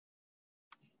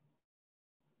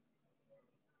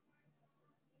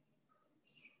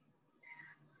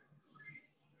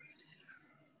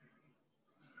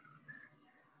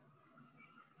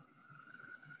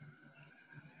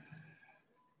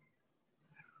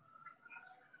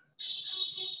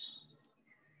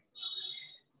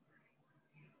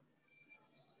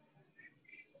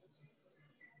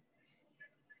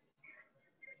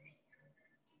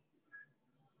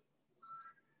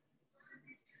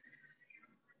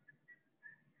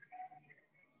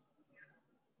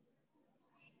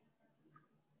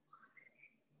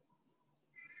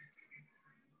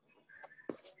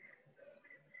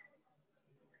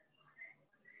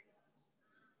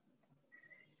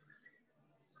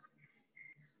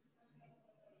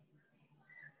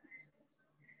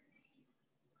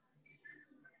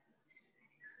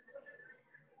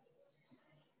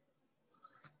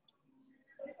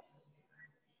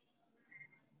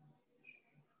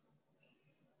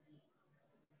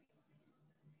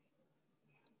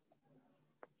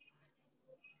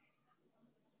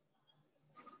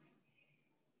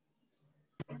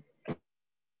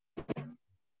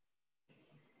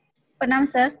प्रणाम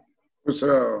सर। खुश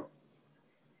रहो।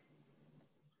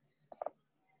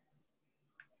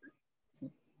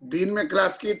 दिन में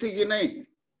क्लास की थी कि नहीं?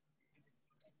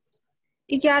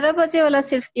 11 बजे वाला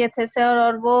सिर्फ किए थे सर,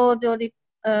 और वो जो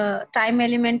टाइम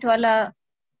एलिमेंट वाला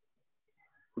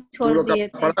छोड़ तुम दिए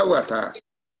का थे। पढ़ा हुआ था?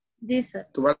 जी सर।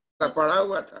 तुम्हारा पढ़ा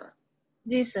हुआ था?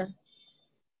 जी सर,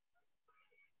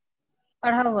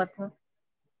 पढ़ा हुआ था।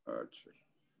 अच्छा।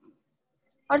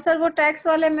 और सर वो टैक्स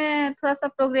वाले में थोड़ा सा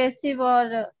प्रोग्रेसिव और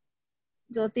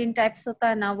जो 3 टाइप्स होता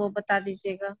है ना, वो बता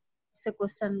दीजिएगा, उससे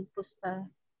क्वेश्चन पूछता है।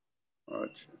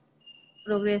 अच्छा।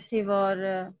 प्रोग्रेसिव और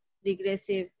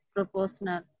रिग्रेसिव,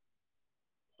 प्रोपोर्शनल।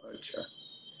 अच्छा।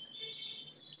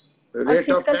 और रेट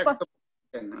ऑफ फिजिकल टैक्स तो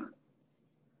है ना?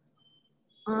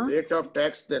 रेट ऑफ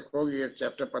टैक्स देखोगी, एक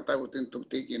चैप्टर पता है उस दिन तुम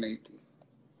थी कि नहीं थी?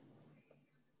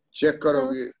 चेक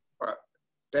करोगी।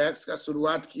 टैक्स का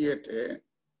शुरुआत किए थे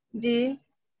जी।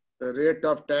 Rate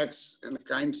of tax and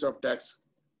kinds of tax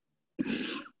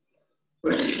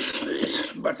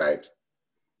बताए थे।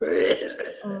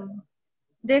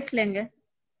 देख लेंगे।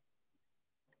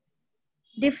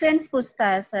 डिफरेंस पूछता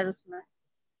है सर उसमें।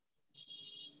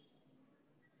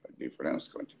 डिफरेंस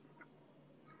कौन?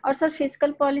 और सर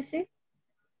फिजिकल पॉलिसी।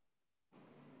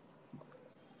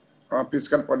 हाँ,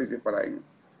 फिजिकल पॉलिसी पढ़ाएंगे।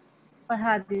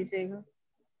 पढ़ा दीजिएगा।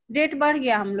 डेट बढ़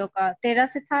गया हम लोग का, 13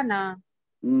 से था ना,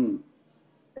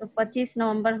 तो 25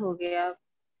 नवंबर हो गया।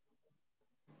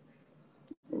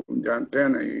 जानते हैं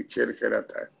नहीं, खेल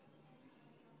खेलता है।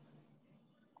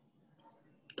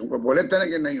 तुमको बोले थे ना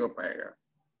कि नहीं हो पाएगा।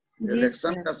 जी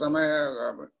इलेक्शन सर। का समय है,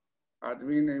 अब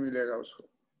आदमी नहीं मिलेगा उसको।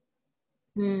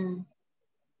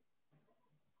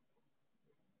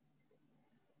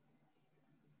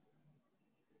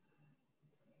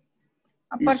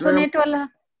 अब परसों इसमें नेट वाला,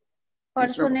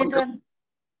 परसों इसमें कौन नेट सा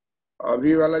वाला।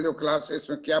 अभी वाला जो क्लास है,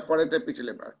 इसमें क्या पढ़े थे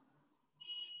पिछले बार?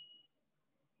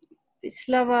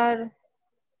 पिछला बार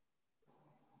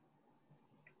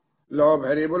लॉ ऑफ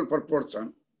वेरिएबल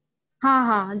प्रोपोर्शन। हाँ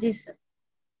हाँ जी सर।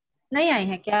 नहीं आई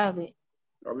है क्या अभी?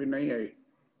 अभी नहीं आई।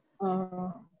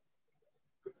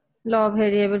 लॉ ऑफ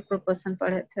वेरिएबल प्रोपोर्शन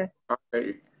पढ़े थे। आ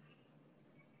गई।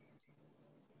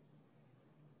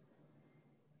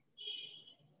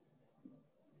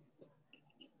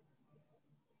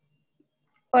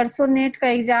 परसों नेट का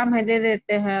एग्जाम है, दे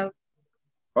देते हैं।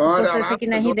 और सोच रहे थे आराम कि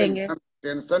से दो नहीं देंगे। एग्जाम,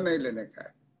 टेंशन नहीं लेने का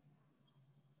है।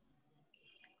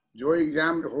 जो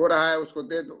एग्जाम हो रहा है उसको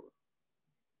दे दो।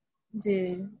 जी।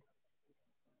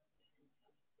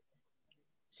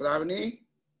 श्रावणी,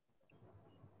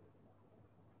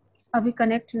 अभी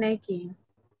कनेक्ट नहीं की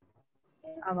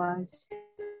है आवाज।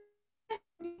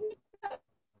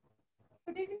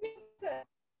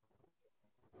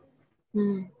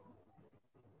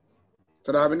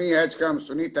 Shravani has come.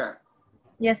 Sunita.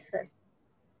 Yes sir.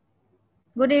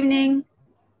 Good evening.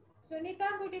 Sunita,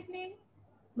 good evening.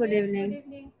 Good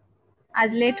evening.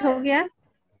 आज लेट हो गया।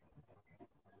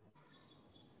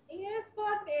 Yes,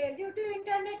 due to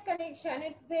internet connection,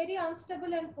 it's very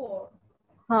unstable and poor.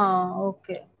 हाँ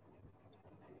okay.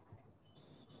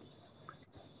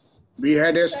 We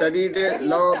had studied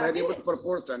law of variable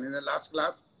proportion in the last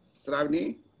class. Shravani?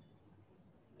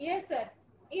 Yes, sir.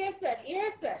 Yes, sir.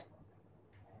 Yes, sir.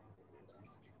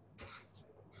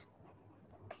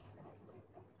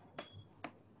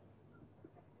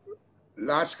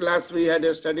 Last class we had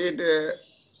studied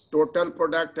total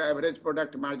product, average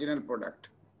product, marginal product.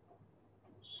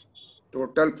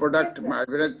 Total product, Yes,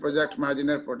 average product,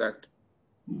 marginal product.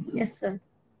 Yes sir.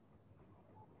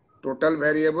 Total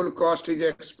variable cost is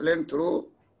explained through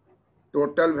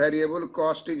total variable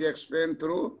cost is explained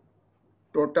through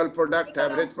total product,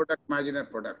 average product, marginal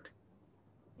product.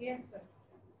 Yes, sir.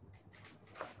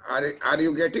 Are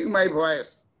you getting my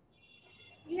voice?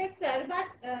 Yes, sir. But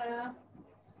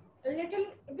a little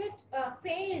bit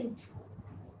faint.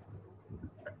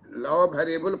 Law of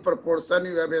variable proportion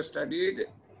you have studied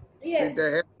with the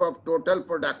help of total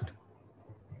product.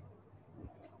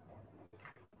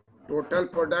 Total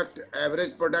product,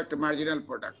 average product, marginal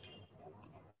product.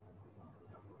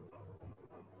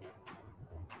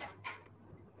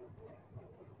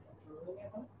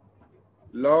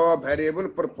 Law of variable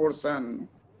proportion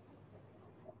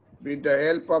with the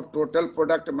help of total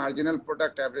product, marginal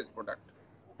product, average product.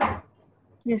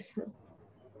 Yes sir.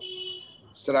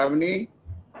 Shravani?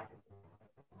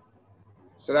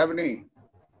 Shravani?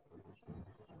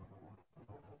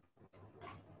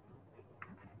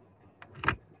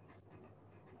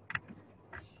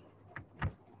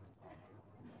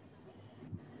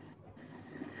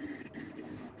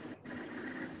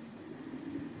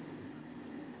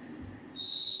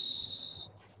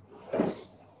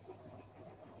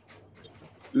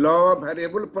 Law of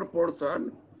variable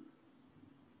proportion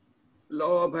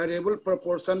law of variable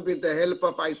proportion with the help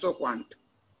of isoquant.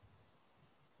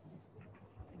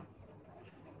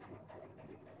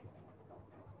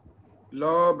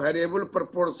 Law of variable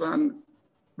proportion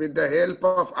with the help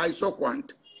of isoquant.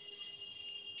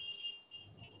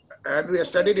 Have you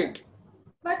studied it?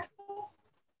 But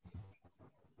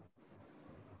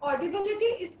audibility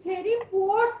is very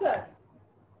poor, sir.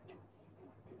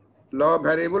 Law of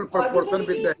variable proportion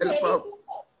Audibility with the is help very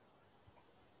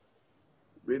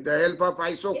of poor.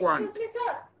 isoquant. Excuse me,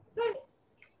 sir. Sir.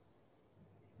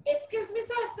 Excuse me,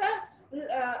 sir. Sir,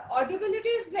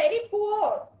 audibility is very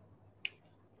poor.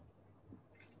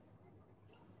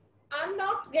 I'm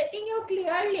not getting you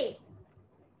clearly.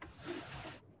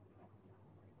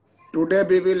 Today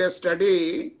we will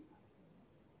study.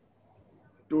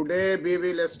 Today we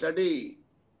will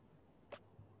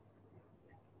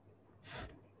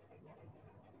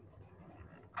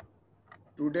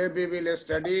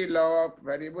study law of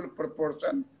variable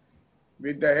proportion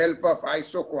with the help of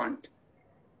isoquant.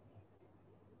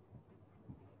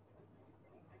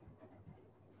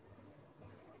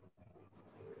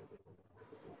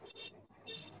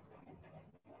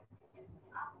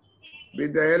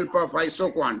 With the help of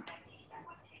isoquant.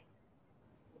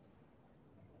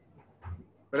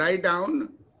 Write down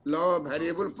law of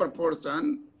variable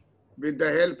proportion with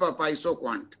the help of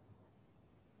isoquant.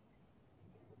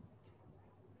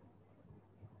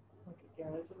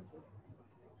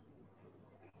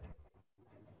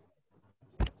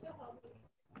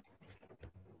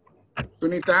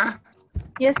 Sunita,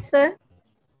 Yes, sir.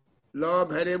 law of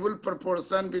variable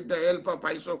proportion with the help of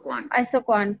isoquant.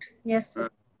 Isoquant. Yes, sir.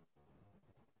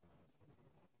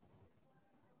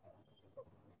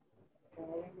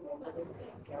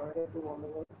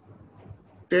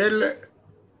 Tell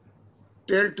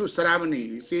to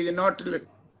Saravani, she is not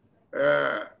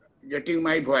getting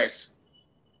my voice.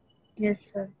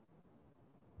 Yes, sir.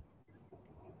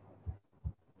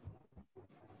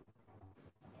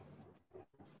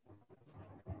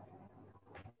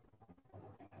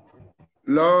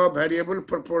 Law of variable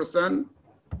proportion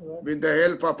with the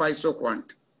help of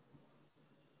isoquant.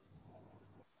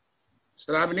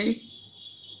 Saravani,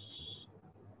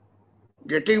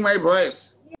 getting my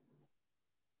voice?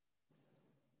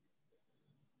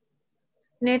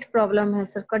 Net problem है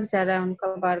sir, cut जा रहा है उनका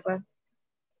बार बार।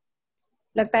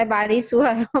 लगता है बारिश हुआ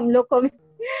है, हम लोग को भी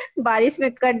बारिश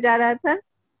में कट जा रहा था।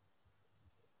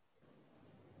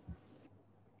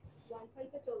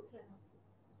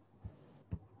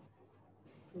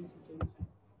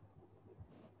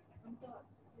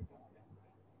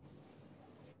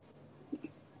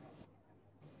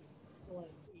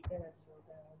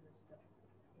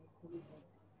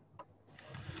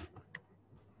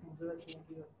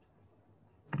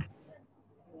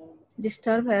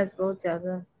 डिस्टर्ब है आज बहुत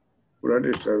ज्यादा। पूरा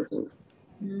डिस्टर्ब है,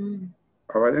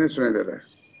 आवाज नहीं सुनाई दे रहा है।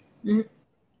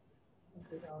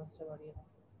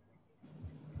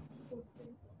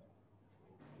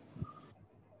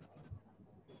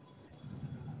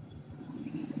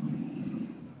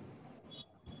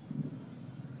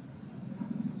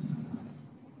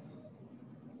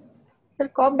 सर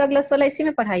कॉप डगलस वाला इसी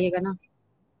में पढ़ाइएगा ना,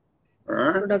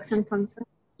 production function,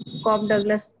 corp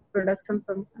Douglas production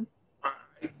function.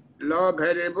 Law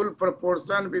variable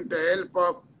proportion with the help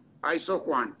of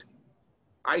isoquant.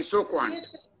 Isoquant.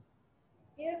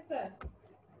 Yes, sir.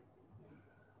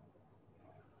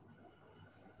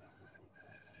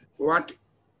 What?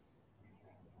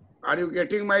 Are you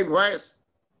getting my voice?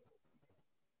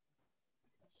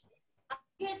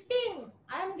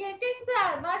 I'm getting, sir,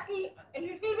 but a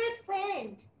little bit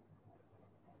faint.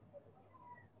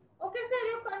 Okay, sir,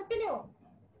 you continue.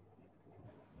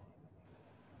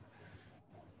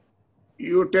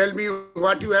 You tell me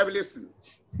what you have listened.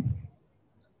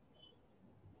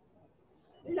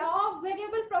 Law of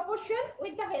variable proportion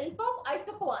with the help of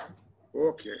isoquant.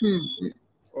 Okay.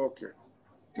 Okay.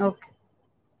 Okay.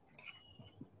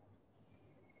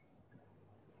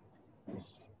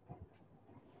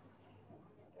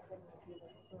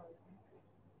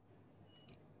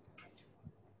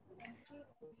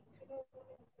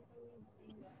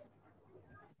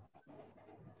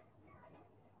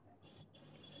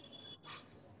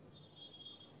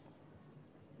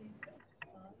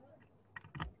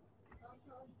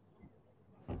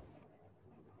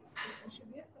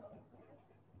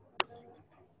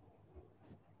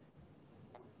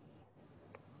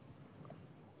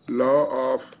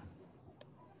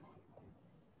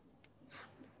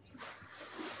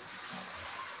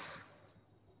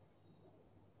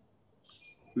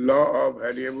 Law of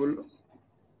variable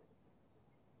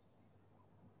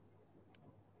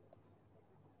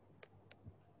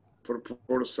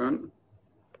proportion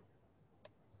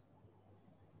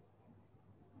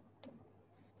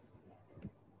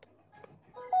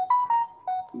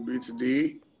with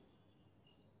the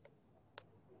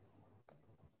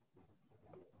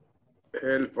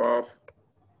help of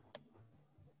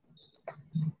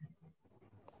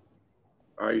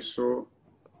Isoquant.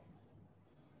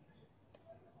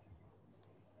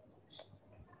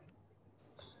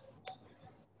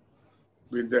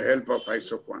 With the help of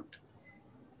Isoquant.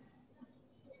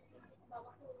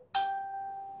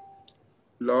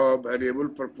 Law of variable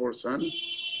proportion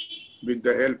with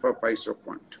the help of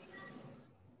Isoquant.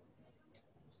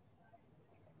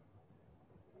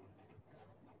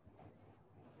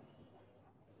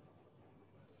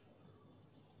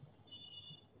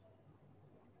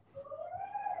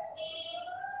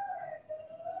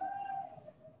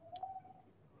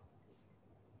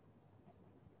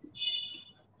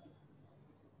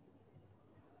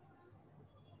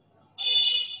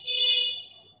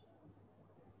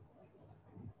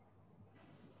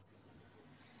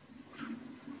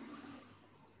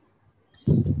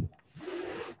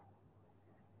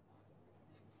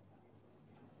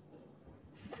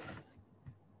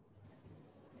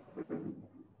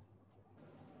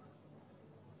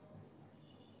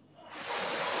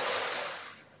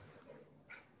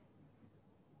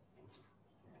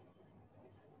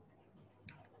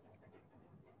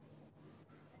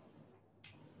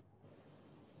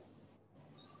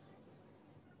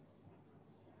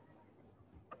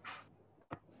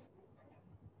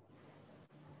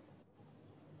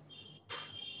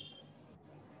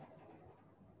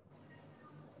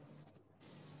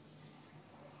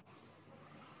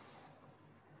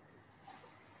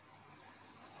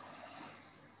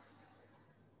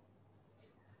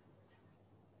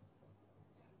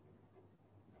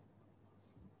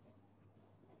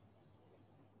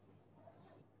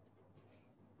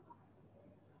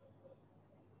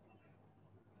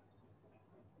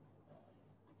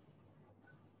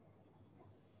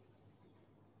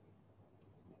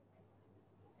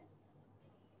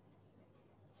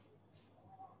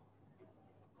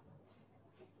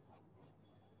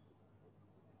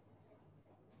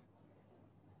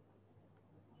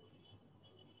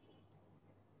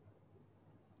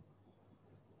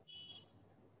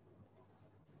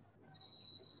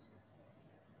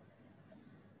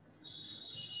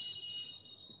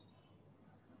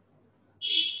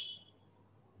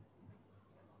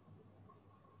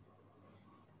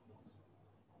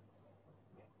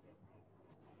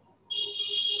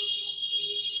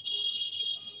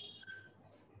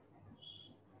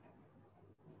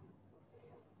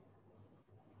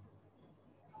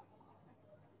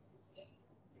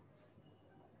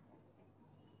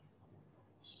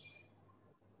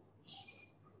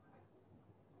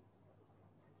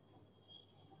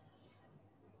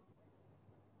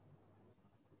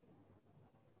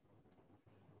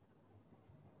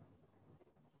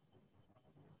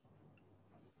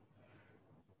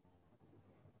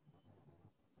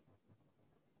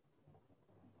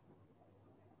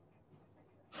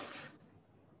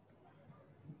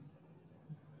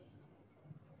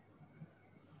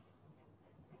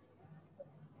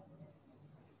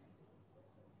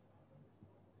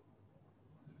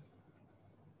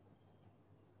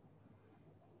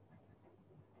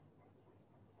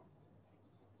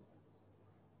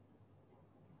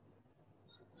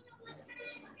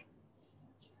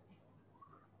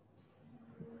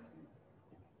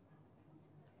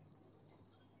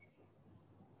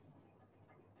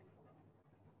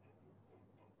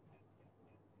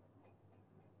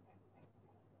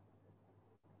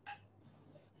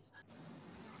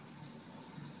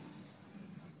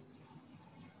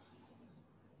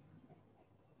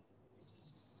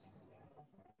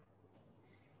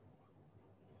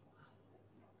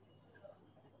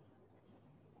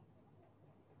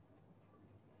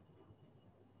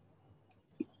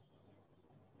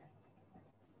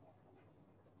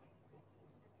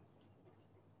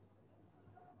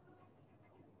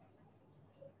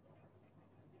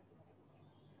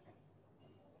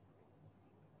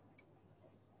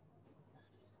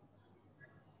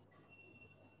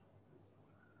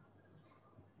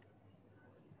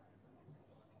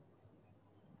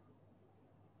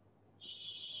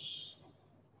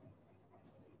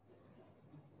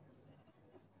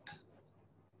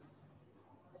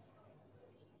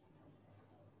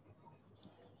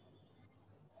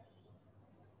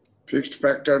 Fixed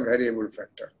factor, variable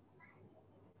factor.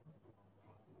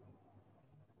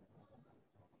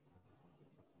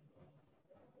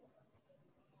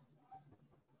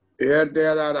 Here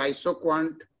there are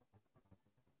isoquant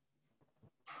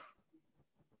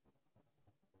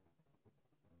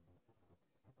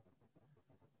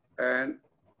and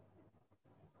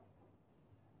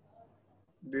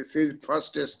this is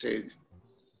first stage.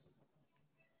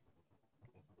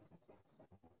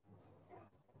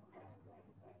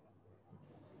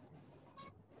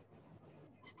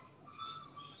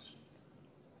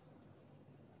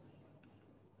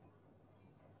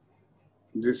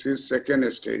 This is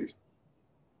second stage.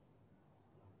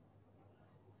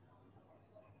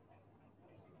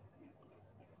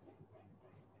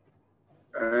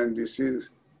 And this is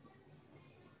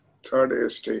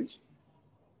third stage.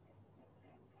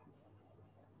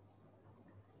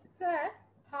 Sir,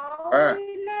 how Ah.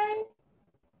 will I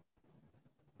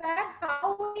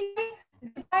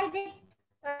divide it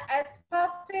as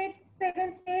first stage,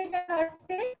 second stage, and third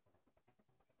stage?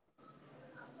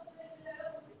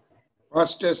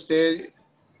 First stage,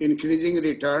 increasing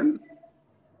return.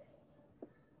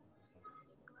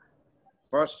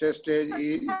 First stage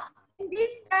is In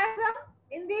this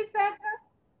diagram,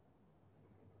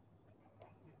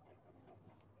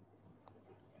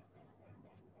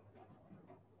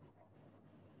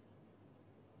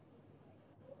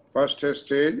 first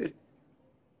stage.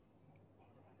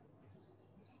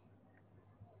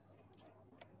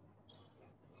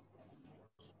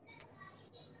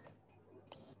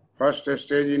 First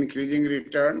stage, increasing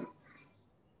return.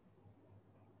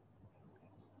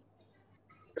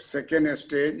 Second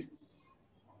stage,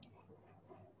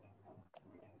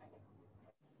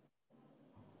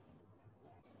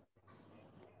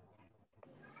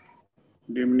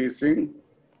 diminishing.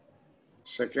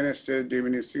 Second stage,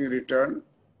 diminishing return.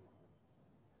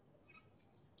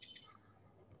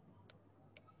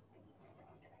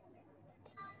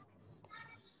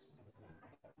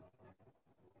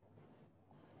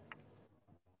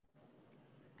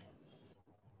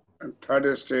 And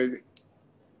third stage,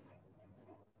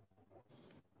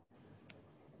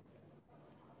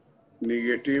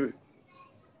 negative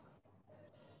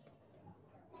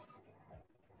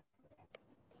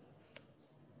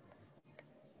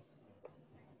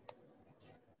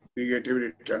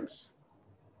returns.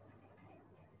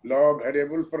 Law of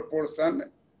variable proportion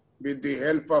with the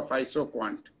help of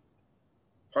Isoquan.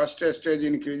 First stage,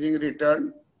 increasing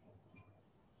return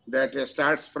that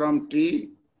starts from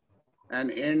T and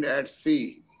end at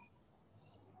C.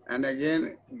 And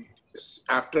again,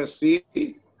 after C,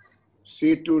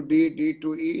 C to D, D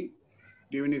to E,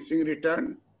 diminishing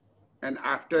return, and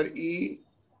after E,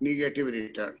 negative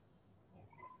return.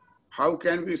 How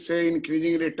can we say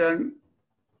increasing return,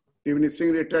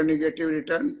 diminishing return, negative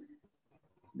return?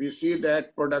 We see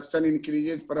that production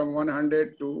increases from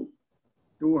 100 to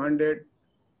 200,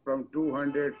 from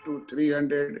 200 to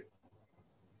 300,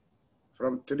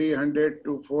 from 300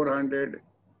 to 400,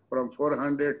 from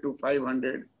 400 to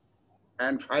 500,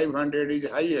 and 500 is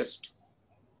highest.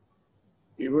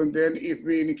 Even then, if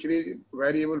we increase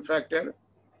variable factor,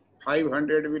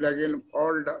 500 will again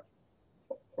fall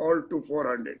to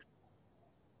 400.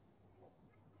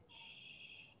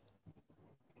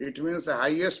 It means the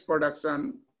highest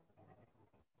production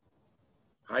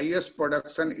is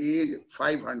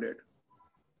 500.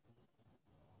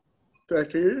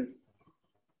 That is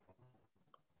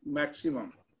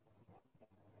maximum.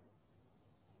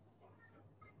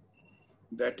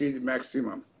 That is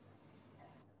maximum.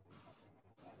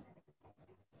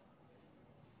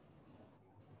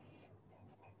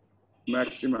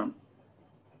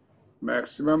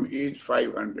 Maximum is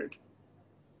 500.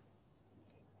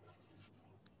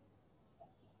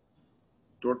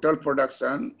 Total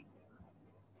production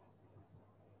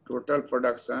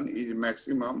is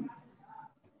maximum.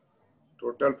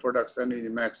 Total production is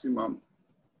maximum.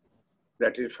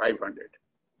 That is 500.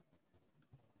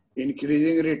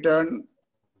 Increasing return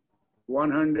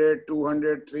 100,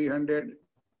 200, 300,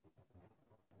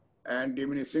 and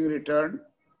diminishing return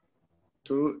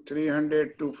to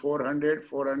 300 to 400,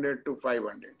 400 to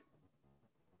 500.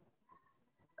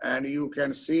 And you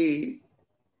can see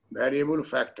variable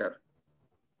factor.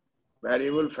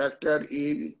 Variable factor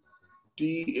is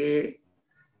TA,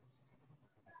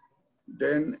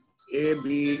 then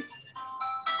AB,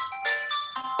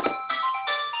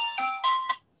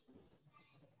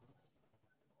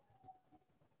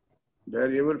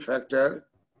 variable factor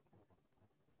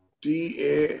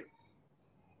TA,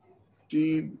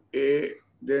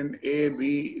 then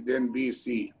AB, then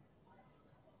BC.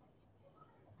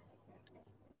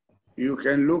 You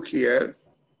can look here,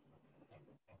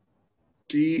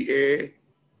 TA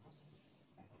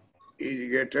is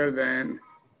greater than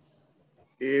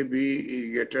AB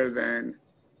is greater than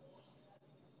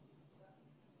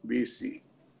BC.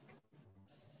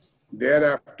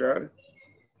 Thereafter,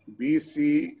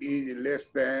 BC is less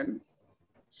than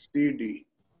CD.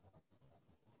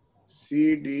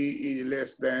 CD is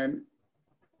less than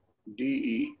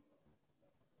DE.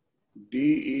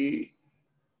 DE,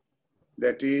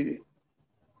 that is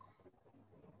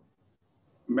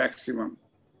maximum.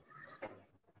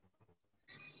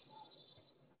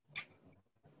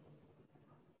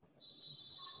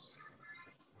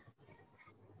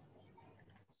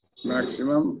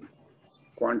 maximum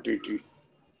quantity.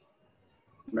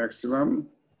 Maximum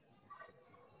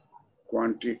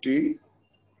quantity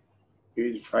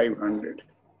is 500.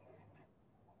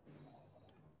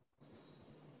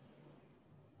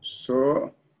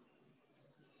 So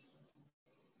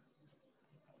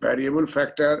variable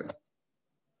factor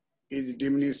is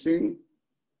diminishing,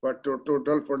 but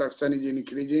total production is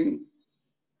increasing,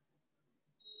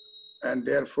 and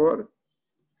therefore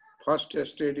first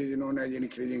stage is known as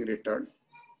increasing return.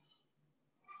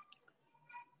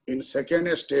 In second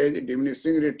stage,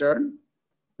 diminishing return,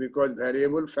 because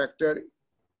variable factor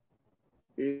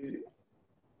is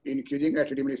increasing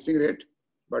at a diminishing rate,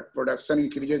 but production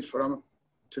increases from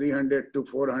 300 to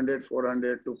 400,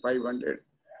 400 to 500,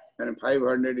 and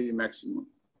 500 is maximum.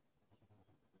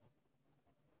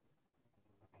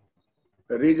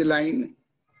 The ridge line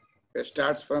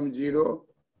starts from 0,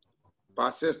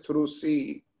 passes through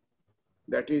C,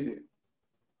 that is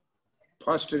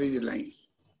first ridge line.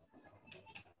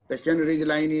 Second ridge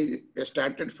line is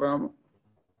started from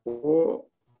O,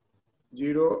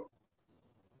 0,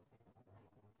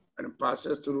 and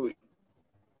passes through.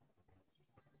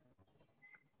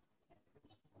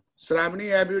 Shravani,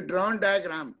 have you drawn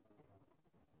diagram?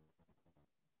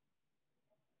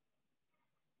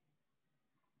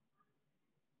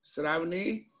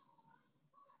 Shravani?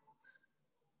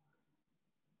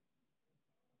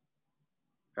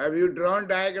 Have you drawn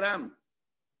diagram?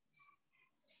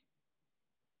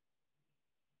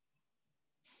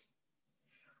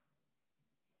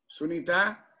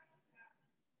 Sunita?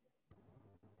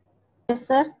 Yes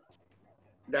sir.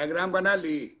 Diagram बना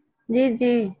ली? जी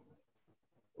जी।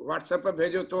 WhatsApp पर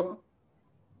भेजो तो।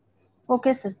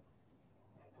 Okay sir.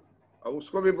 और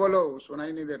उसको भी बोलो,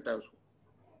 सुनाई नहीं देता उसको।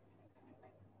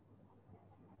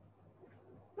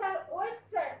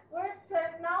 Wait, sir.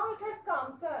 Now it has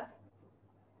come, sir.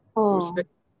 उससे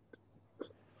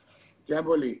क्या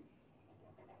बोली?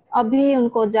 अभी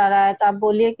उनको जा रहा है, तो आप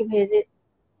बोलिए कि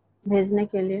भेजने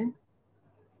के लिए।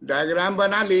 डायग्राम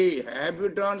बना ली? Have you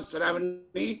drawn,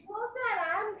 Shravani? No, sir.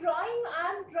 I'm drawing.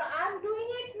 I'm doing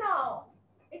it now.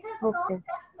 It has come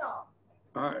just now.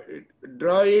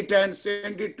 Draw it and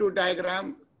send it to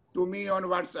diagram to me on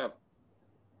WhatsApp.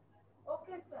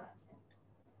 Okay, sir.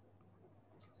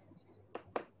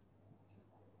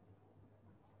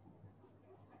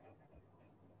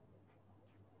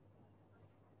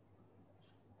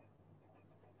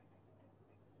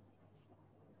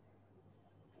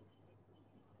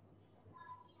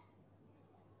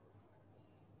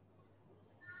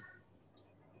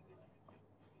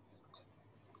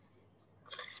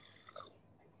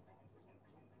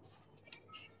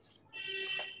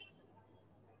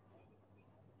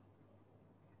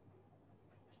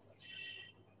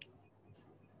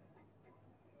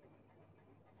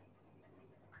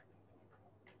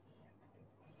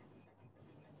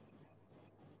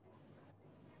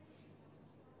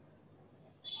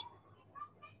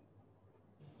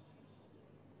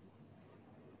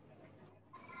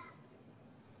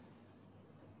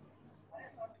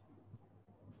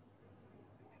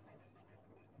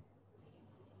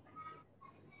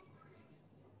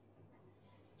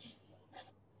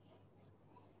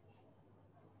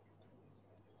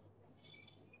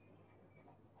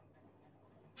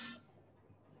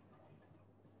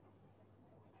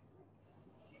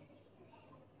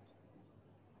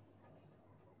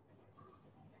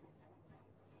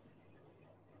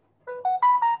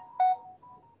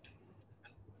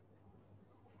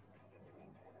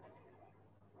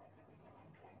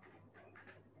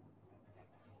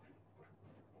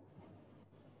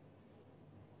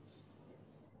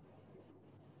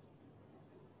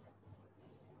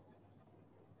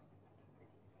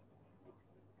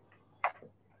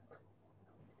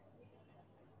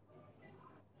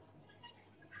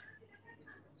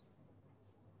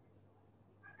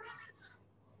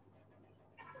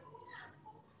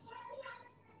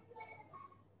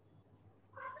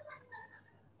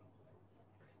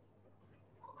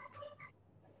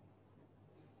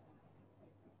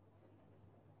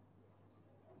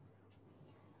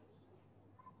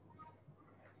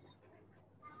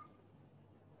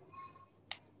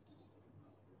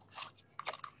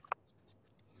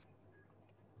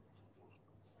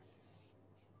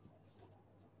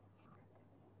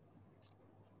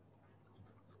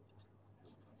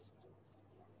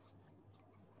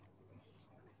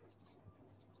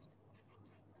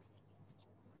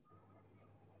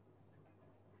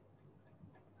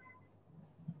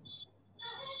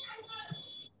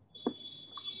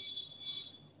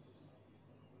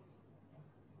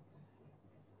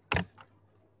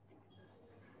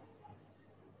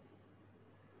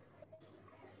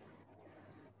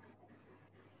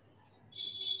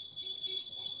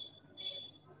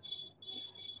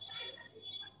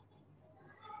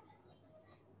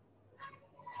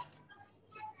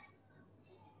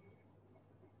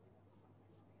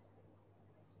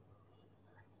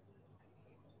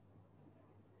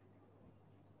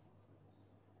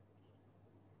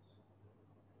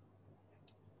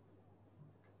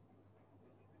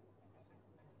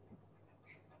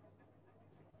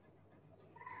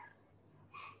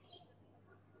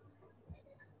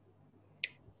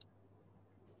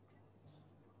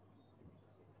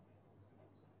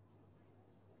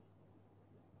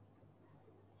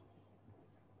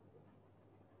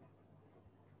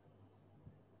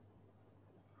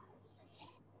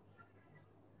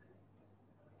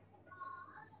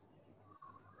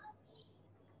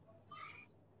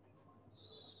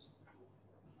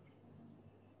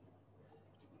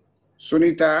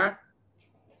 Sunita,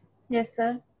 yes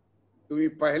sir.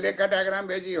 तुम्हें पहले का diagram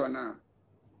भेजी हो ना?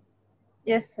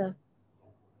 Yes sir.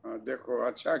 देखो,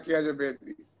 अच्छा किया जो भेज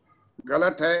दी।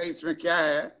 गलत है इसमें। क्या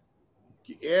है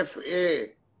कि एफ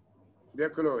ए,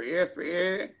 देख लो, F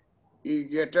A is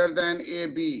greater than A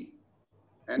B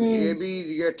and A B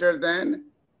is greater than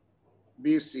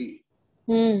B C.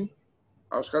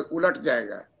 और उसका उलट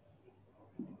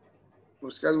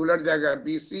जाएगा,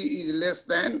 B C is less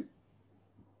than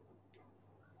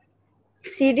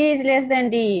C D is less than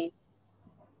D.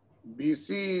 B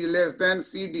C is less than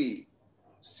C D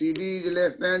is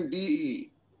less than D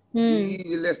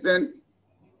is less than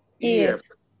E F.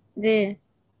 जी।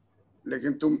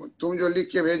 लेकिन तुम जो लिख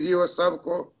के भेजी हो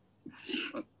सबको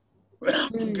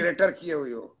ग्रेटर किए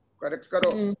हुए हो। करेक्ट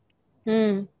करो।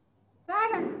 Sir,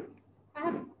 I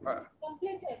have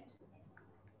completed.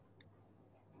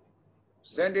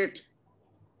 Send it.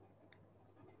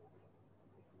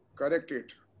 Correct it.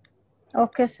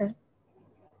 Okay sir.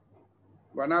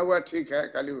 बना हुआ ठीक है,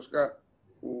 खाली उसका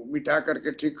मिटा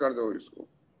करके ठीक कर दो इसको।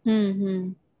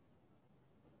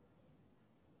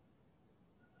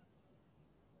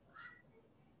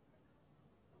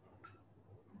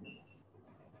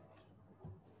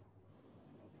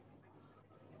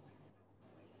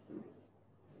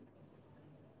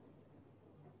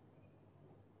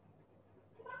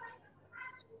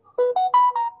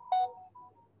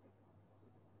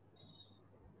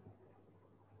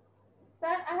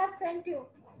 Sir, I have sent you.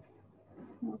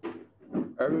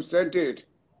 Have you sent it?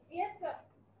 Yes, sir.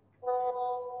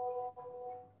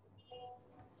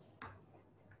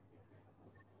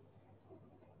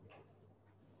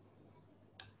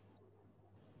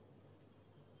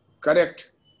 Correct.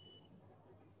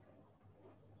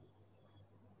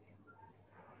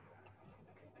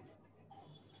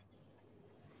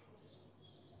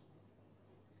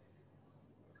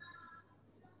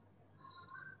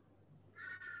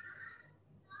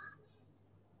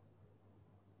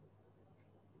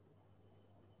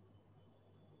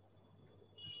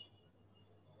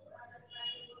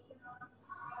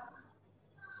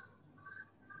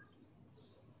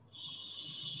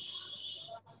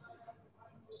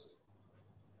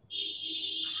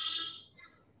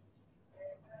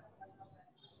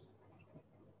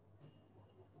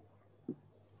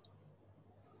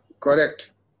 Correct.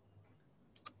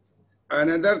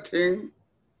 Another thing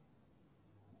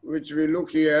which we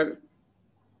look here,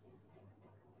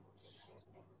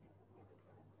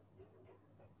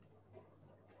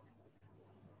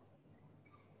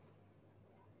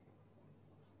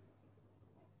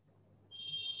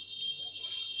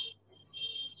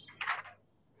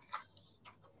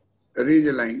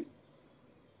 ridge line.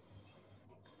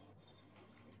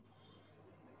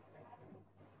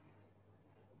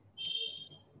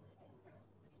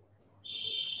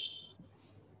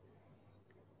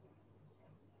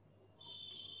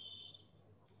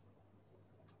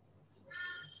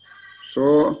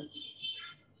 So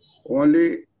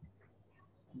only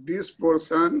this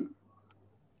portion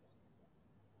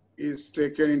is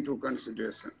taken into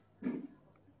consideration.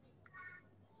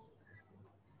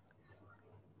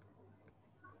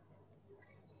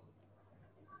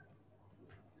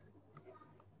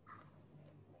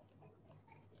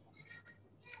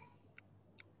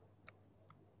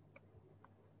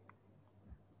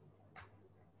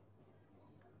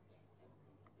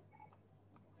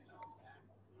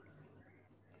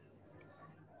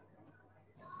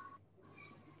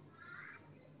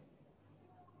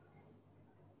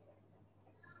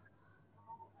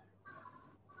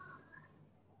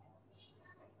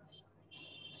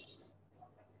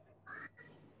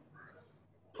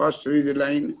 First ridge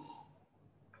line,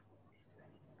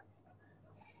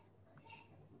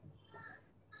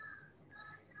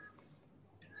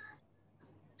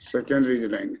 second ridge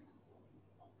line,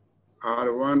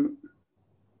 R1,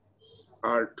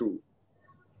 R2.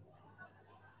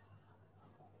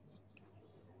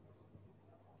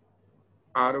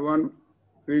 R1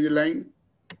 ridge line,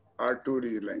 R2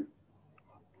 ridge line.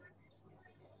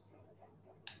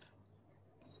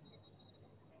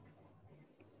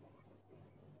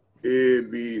 A,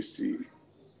 B, C,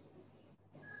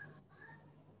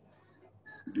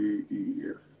 D, E,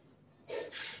 F,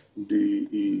 D,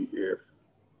 E, F.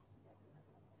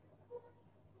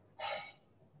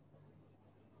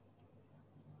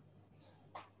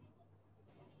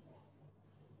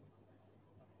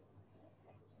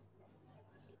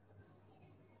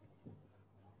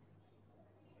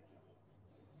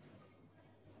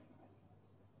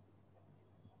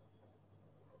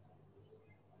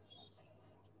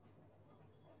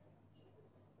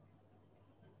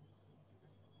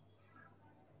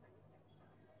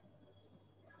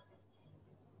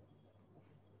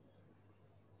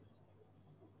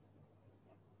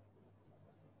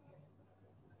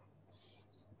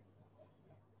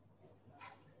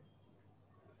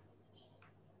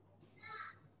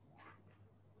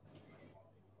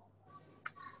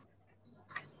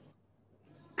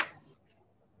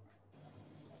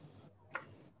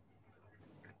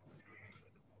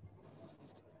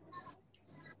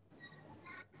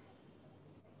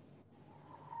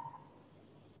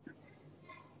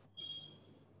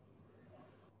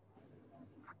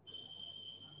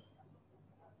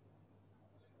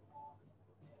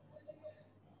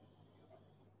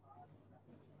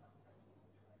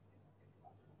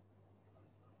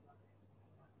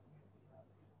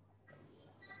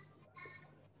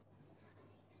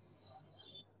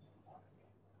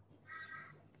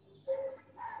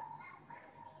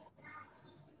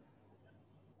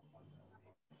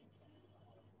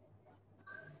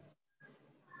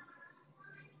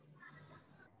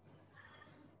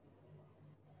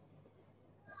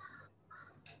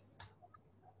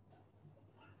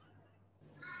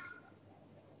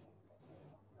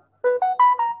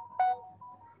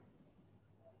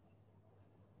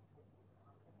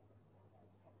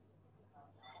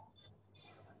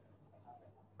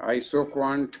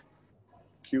 isoquant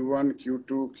Q1,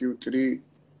 Q2, Q3,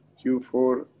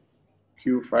 Q4,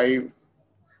 Q5,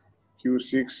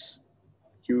 Q6,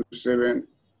 Q7.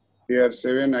 Here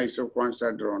 7 isoquants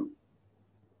are drawn.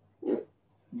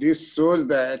 This shows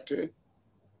that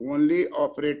only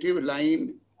operative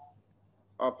line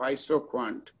of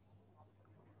isoquant,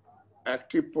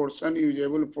 active portion,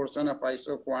 usable portion of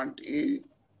isoquant is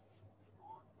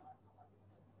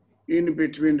in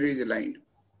between ridge line.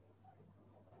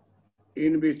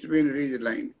 In between ridge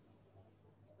line.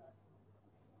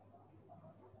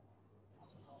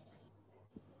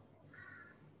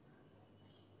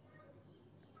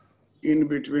 In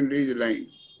between ridge line.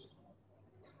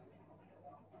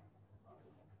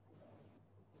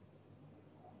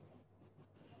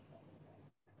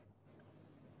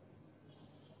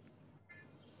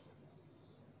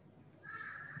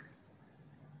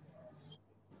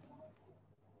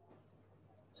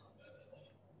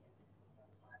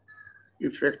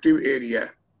 Effective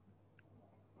area.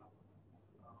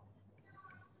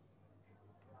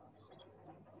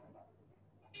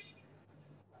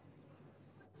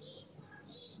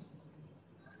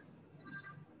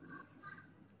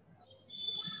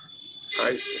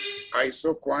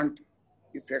 Isoquant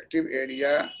effective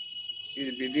area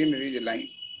is within ridge line.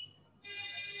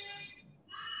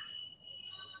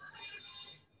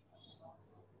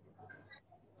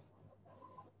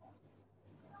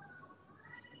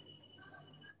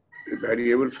 A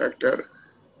variable factor.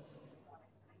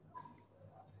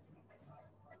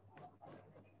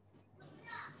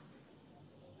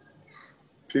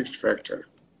 Fixed factor.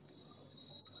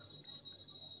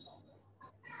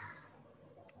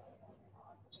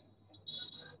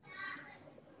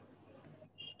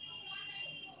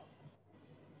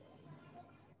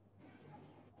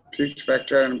 Fixed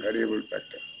factor and variable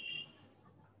factor.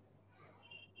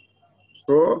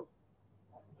 So,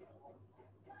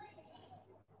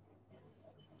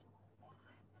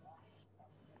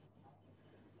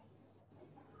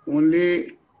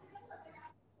 only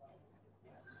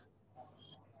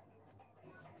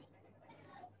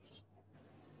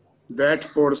that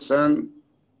portion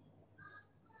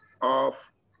of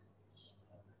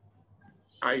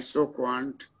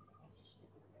isoquant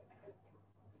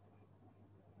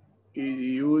is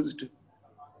used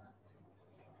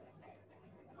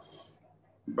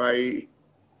by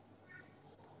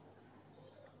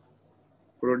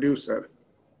producer,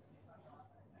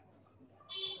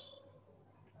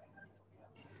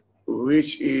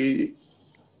 which is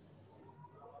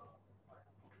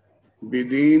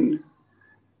within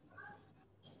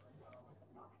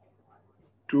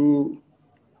two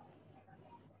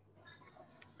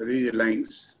ridge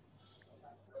lines.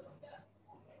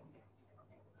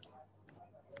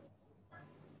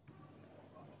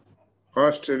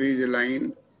 First ridge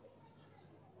line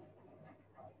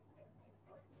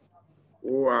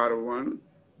OR1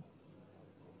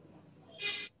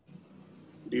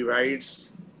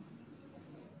 divides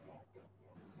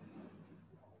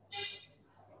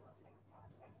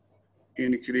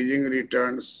increasing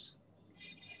returns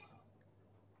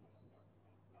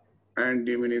and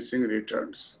diminishing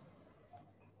returns.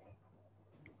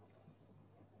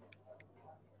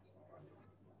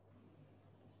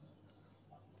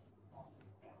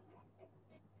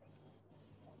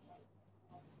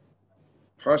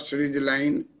 First ridge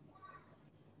line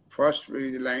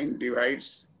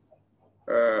divides,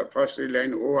 first ridge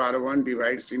line OR1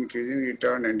 divides increasing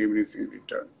return and diminishing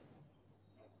return.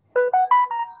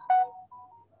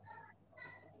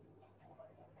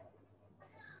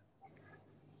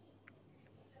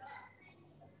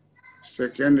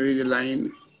 Second ridge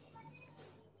line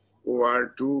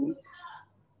OR2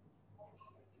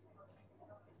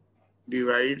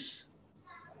 divides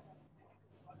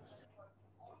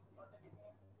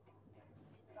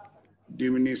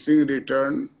diminishing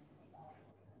return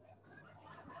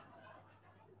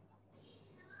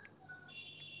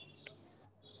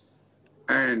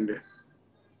and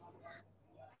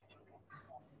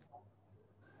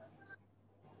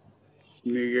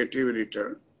negative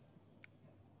return.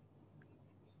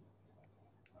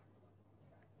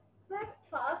 Sir,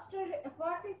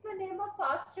 what is the name of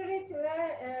faster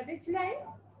ridge line?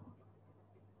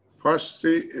 First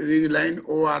ridge line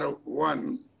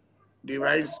OR1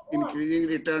 divides increasing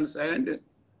returns and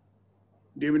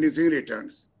diminishing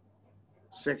returns.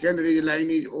 Second ridge line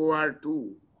is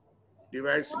OR2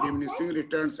 divides diminishing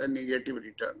returns and negative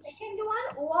returns. Second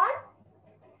one, OR?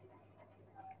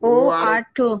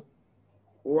 OR2.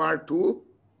 OR2,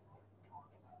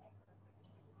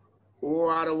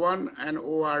 OR1 and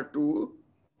OR2,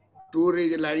 two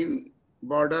ridge line,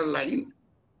 border line,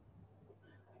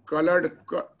 colored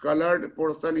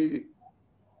portion is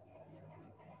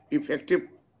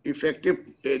effective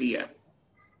area.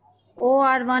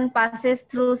 OR1 passes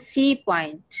through C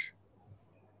point.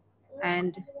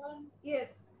 And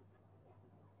Yes.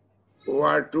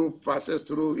 OR2 passes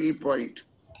through E point.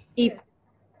 E.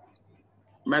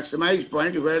 Maximize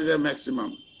point where the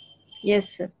maximum.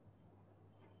 Yes, sir.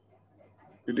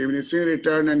 The diminishing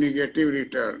return and negative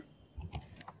return.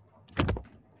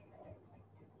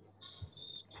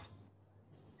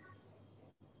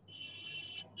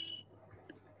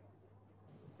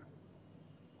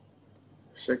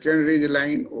 Second ridge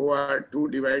line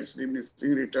OR2 divides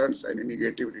diminishing returns and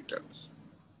negative returns.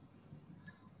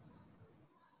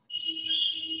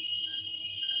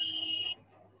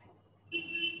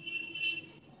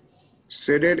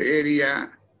 Shaded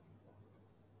area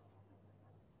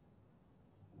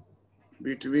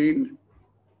between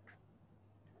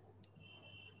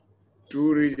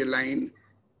two ridge line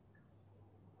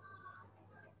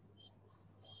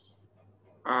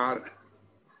are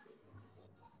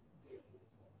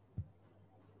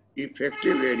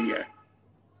effective area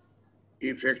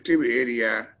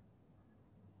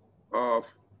of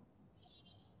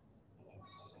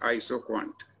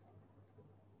isoquant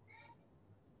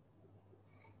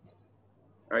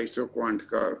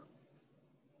curve.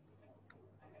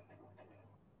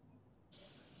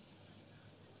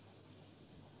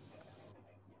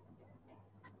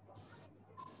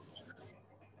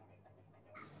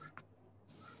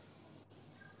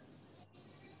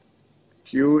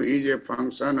 Q is a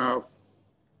function of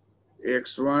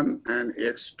x1 and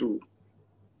x2.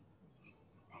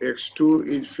 x2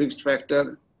 is fixed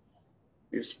factor,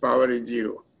 its power is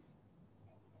 0.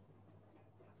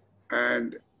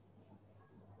 And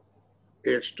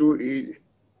x2 is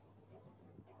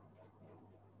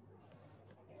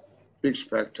fixed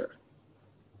factor.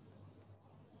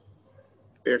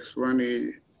 x1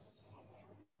 is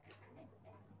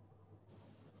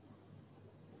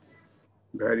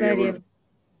variable.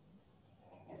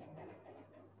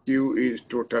 Q is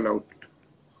total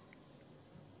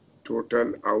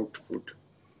output.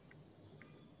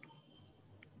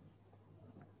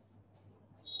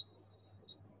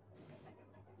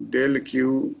 Del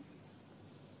Q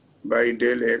by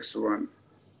del x1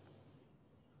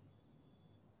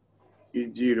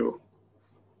 is 0.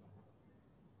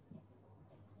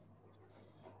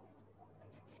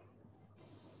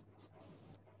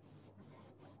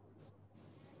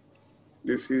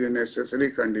 This is a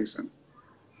necessary condition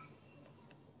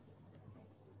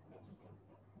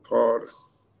for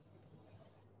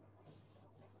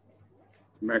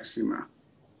maxima.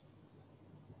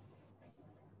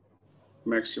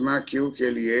 Maxima Q के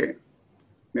लिए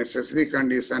necessary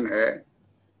condition है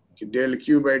कि del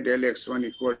Q by del x1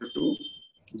 equal to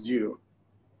 0.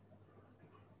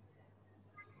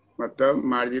 मतलब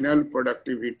marginal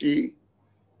productivity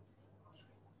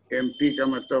MP का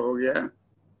मतलब हो गया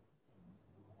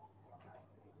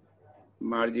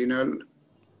marginal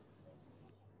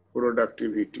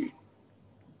productivity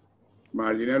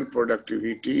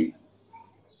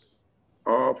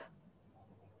of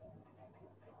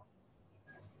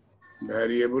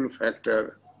variable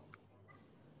factor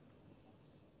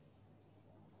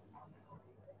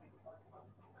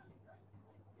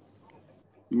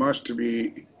must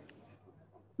be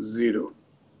 0.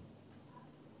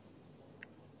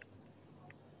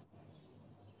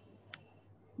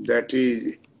 That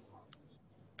is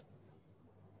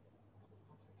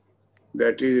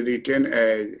written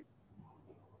as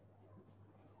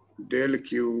del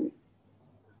Q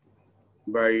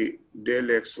by del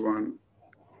x1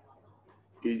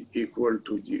 is equal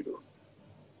to 0.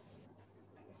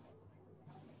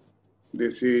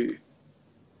 This is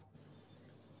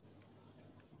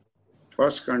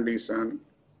first condition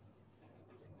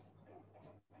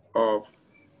of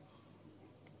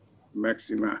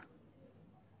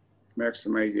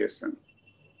maximization.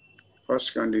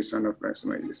 First condition of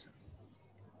maximization.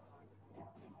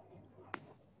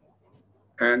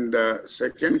 And the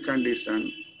second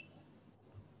condition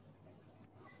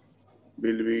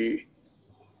will be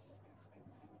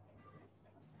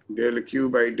del Q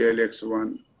by del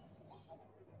x1,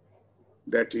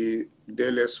 that is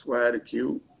del S square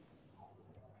Q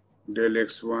del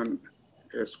x1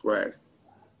 square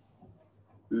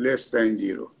less than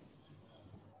 0.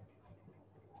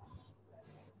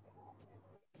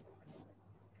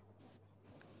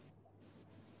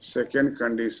 Second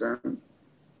condition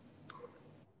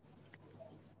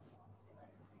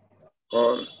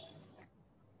for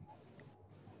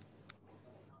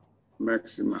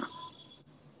maxima.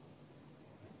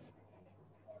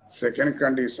 Second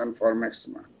condition for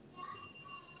maxima.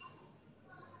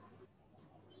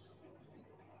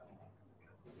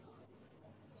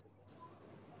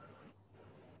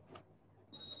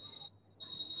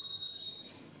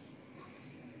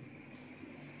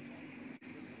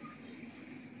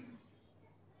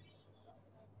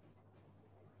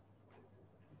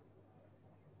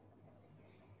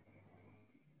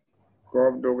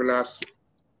 Cobb-Douglas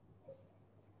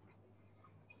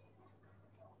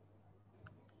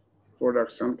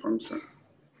production function.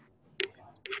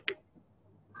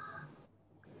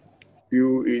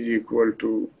 Q is equal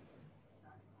to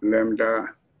lambda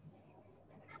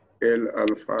L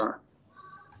alpha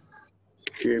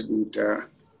K beta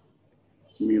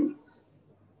mu.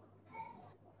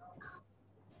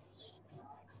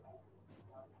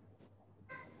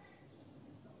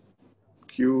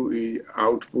 Q is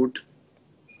output,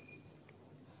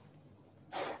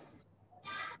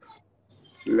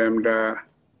 lambda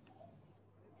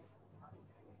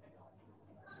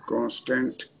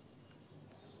constant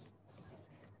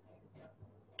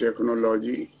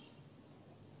technology,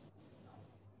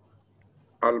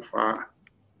 alpha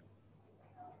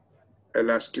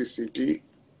elasticity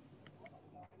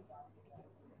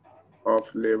of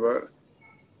labor,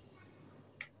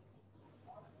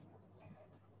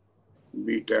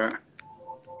 beta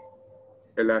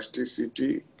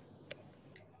elasticity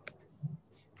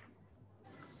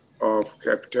of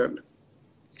capital,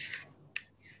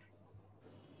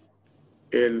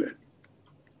 L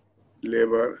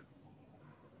labor,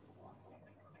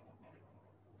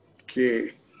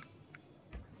 K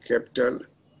capital,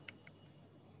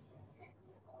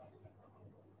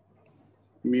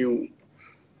 mu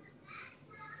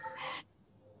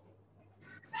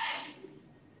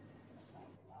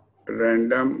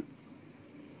random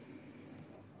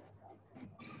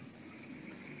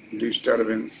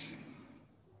disturbance,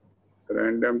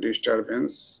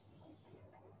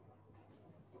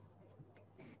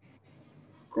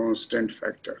 constant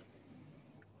factor,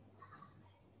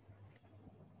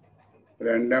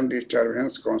 random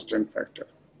disturbance constant factor.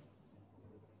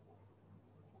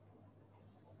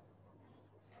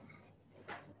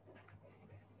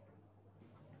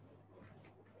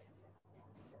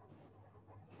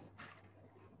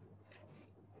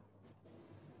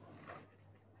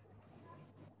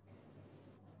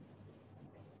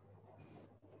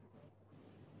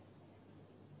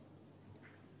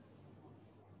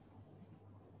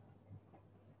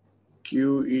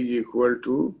 Q is equal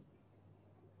to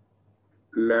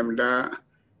lambda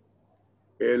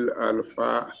L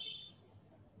alpha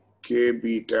K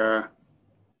beta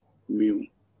mu.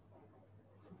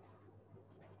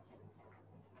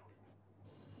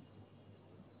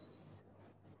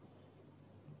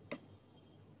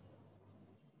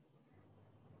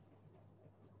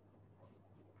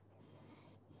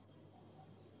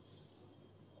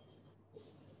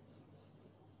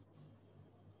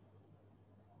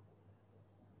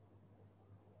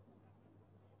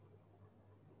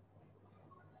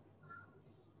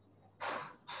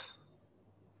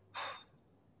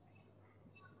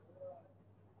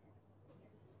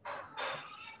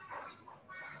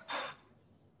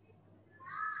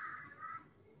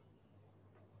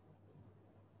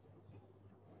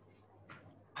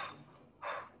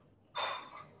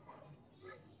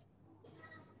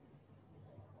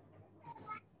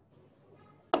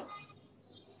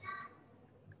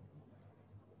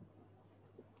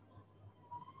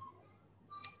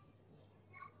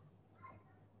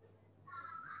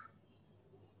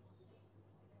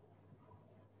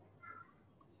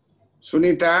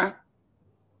 Sunita,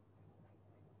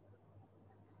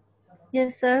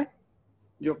 yes sir.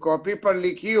 जो copy पर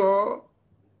लिखी हो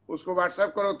उसको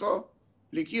WhatsApp करो तो।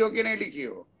 लिखी हो कि नहीं लिखी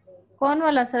हो? कौन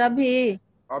वाला सर?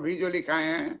 अभी जो लिखाए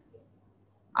हैं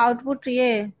आउटपुट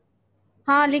ये,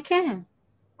 हाँ लिखे हैं।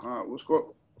 हाँ उसको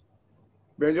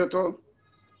भेजो तो।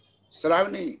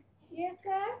 Shravani, Yes,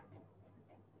 sir.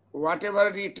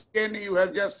 whatever written you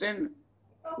have just sent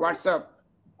WhatsApp.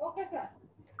 Okay, sir.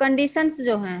 Conditions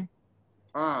जो हैं।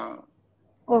 हाँ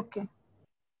ओके।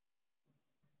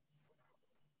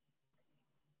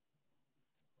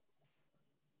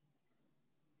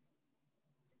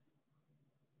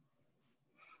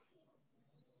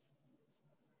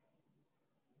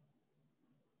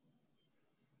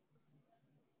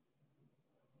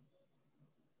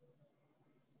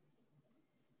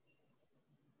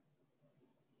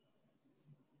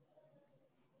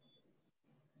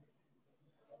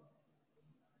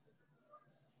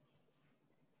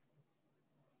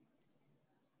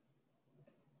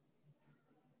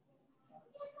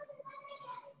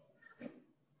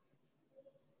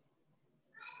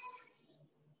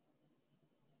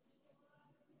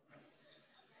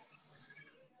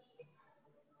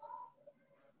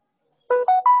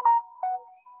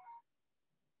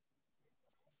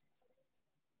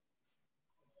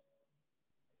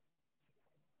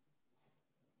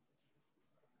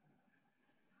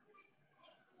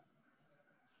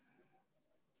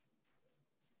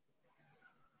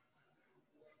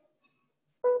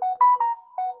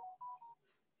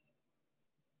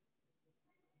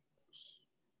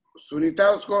 सुनीता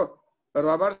उसको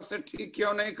रबर से ठीक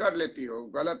क्यों नहीं कर लेती हो?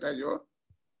 गलत है जो।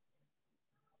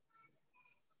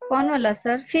 कौन वाला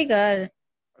सर फिगर?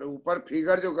 और ऊपर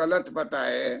फिगर जो गलत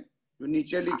बताए, जो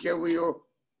नीचे लिखे हुई हो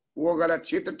वो गलत।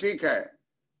 चित्र ठीक है?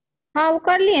 हाँ वो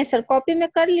कर लिए सर, कॉपी में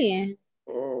कर लिए हैं।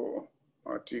 ओ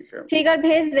हाँ ठीक है। फिगर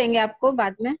भेज देंगे आपको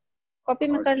बाद में, कॉपी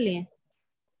में हाँ, कर लिए।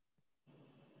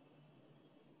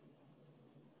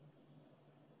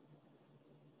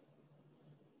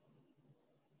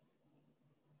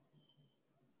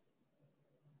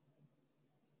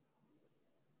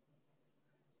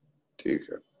 ठीक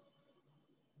है।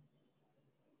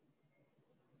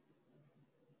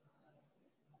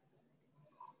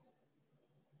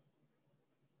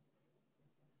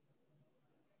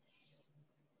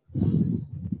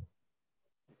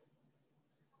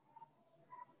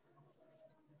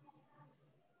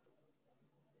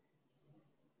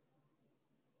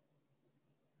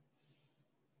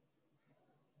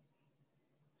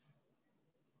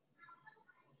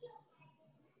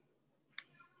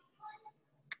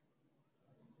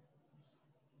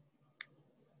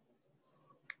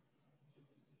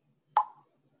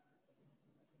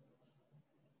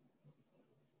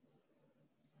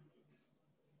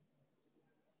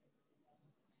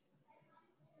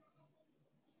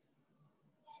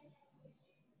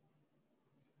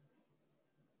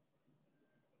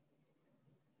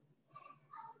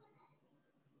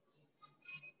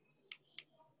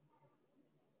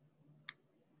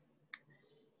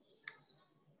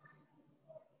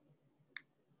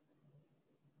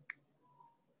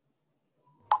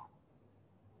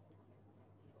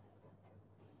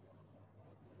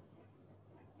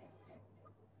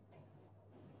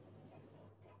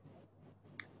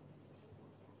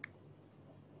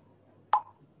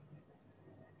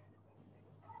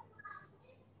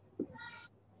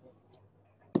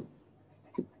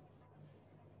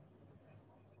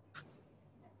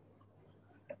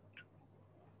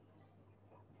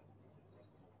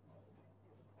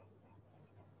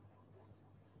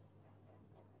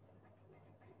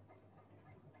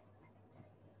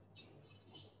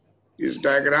 इस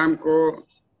डायग्राम को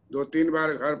 2-3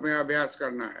 बार घर में अभ्यास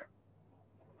करना है,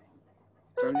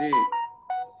 समझी?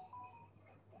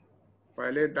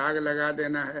 पहले दाग लगा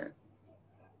देना है,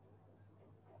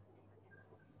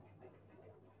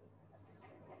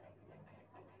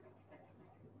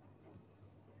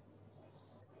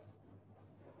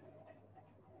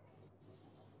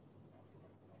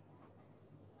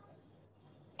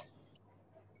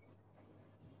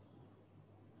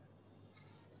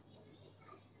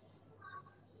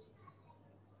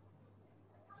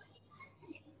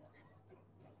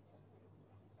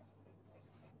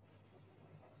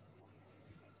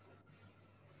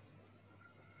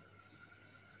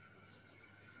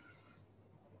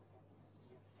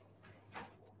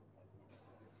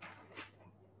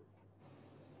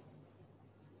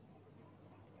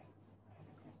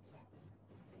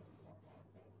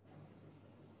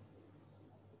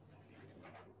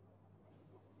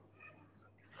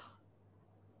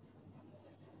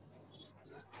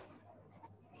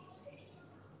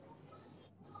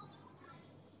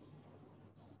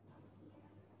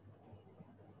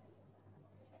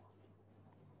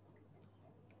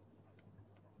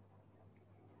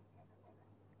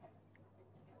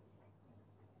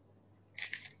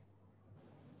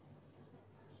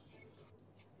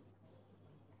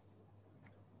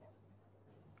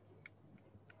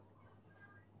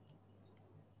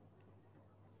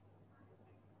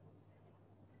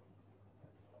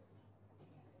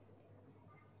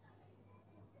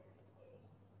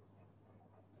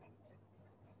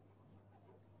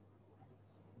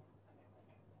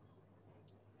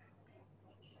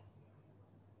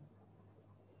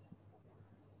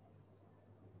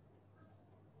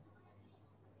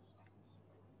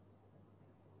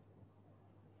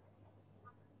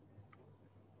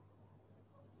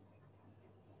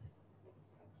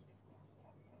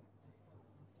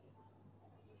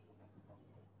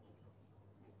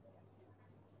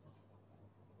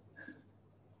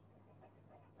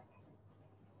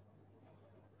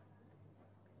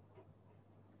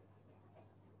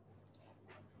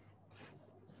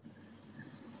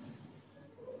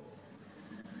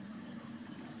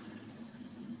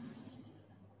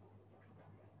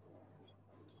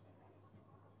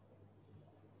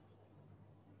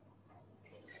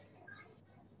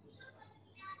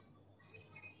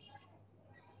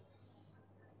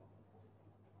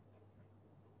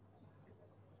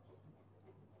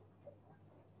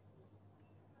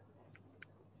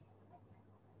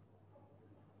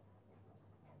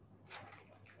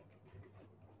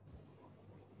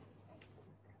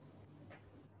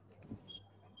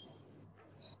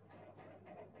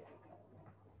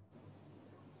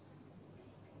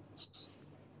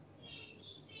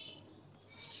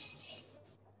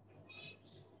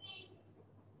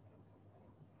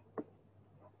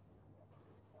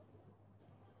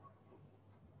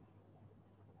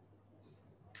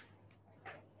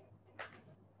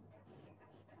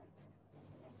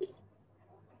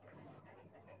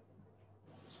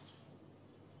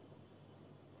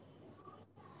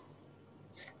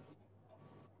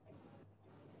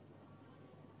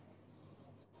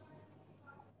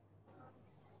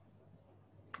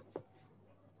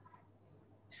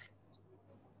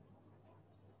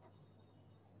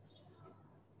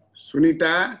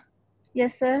 Sunita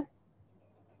yes sir.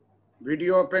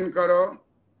 Video open करो,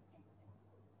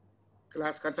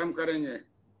 क्लास खत्म करेंगे।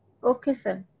 Okay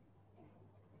sir.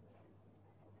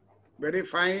 Very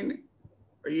fine.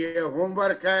 ये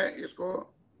होमवर्क है, इसको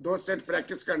 2 सेट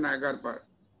प्रैक्टिस करना है घर पर।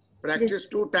 Practice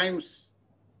 2 times.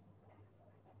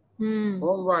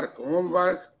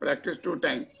 Homework practice 2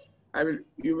 time.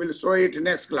 You will show it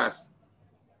next class.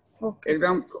 Okay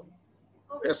एकदम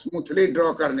स्मूथली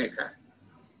ड्रॉ करने का।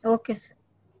 Okay sir.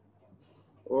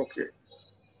 Okay,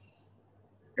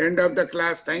 end of the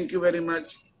class. Thank you very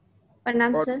much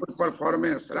प्रणाम for sir. good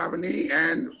performance, Ravani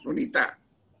and Sunita.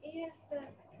 Yes, sir.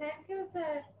 Thank you,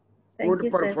 sir. Thank Good you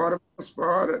sir. performance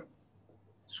for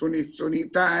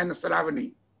Sunita and Ravani.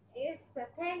 Yes, sir.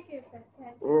 Thank you, sir.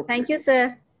 Thank you. Okay. Thank you sir.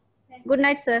 Good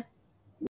night sir.